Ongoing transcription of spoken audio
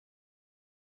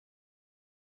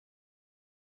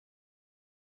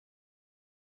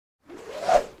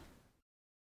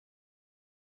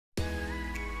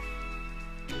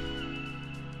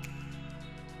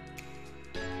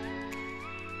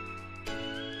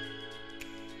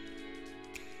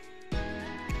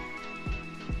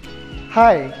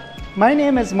Hi, my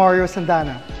name is Mario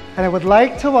Sandana, and I would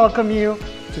like to welcome you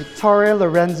to Torre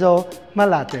Lorenzo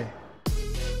Malate.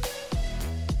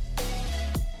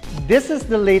 This is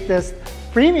the latest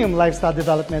premium lifestyle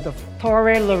development of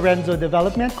Torre Lorenzo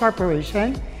Development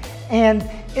Corporation, and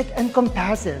it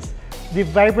encompasses the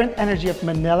vibrant energy of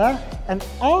Manila and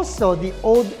also the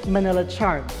old Manila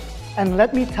charm. And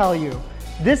let me tell you,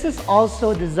 this is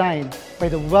also designed by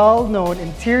the well-known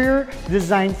interior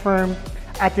design firm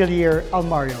Atelier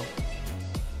Almario.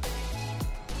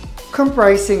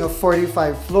 Comprising of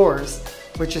 45 floors,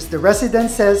 which is the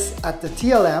residences at the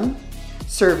TLM,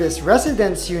 service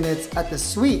residence units at the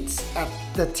suites at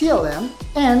the TLM,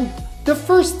 and the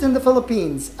first in the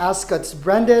Philippines, Ascott's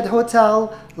branded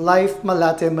hotel, Life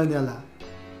Malate, Manila.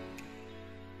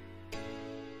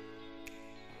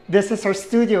 This is our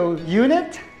studio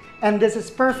unit, and this is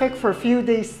perfect for a few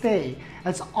days stay.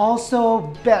 It's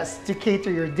also best to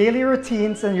cater your daily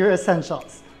routines and your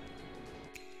essentials.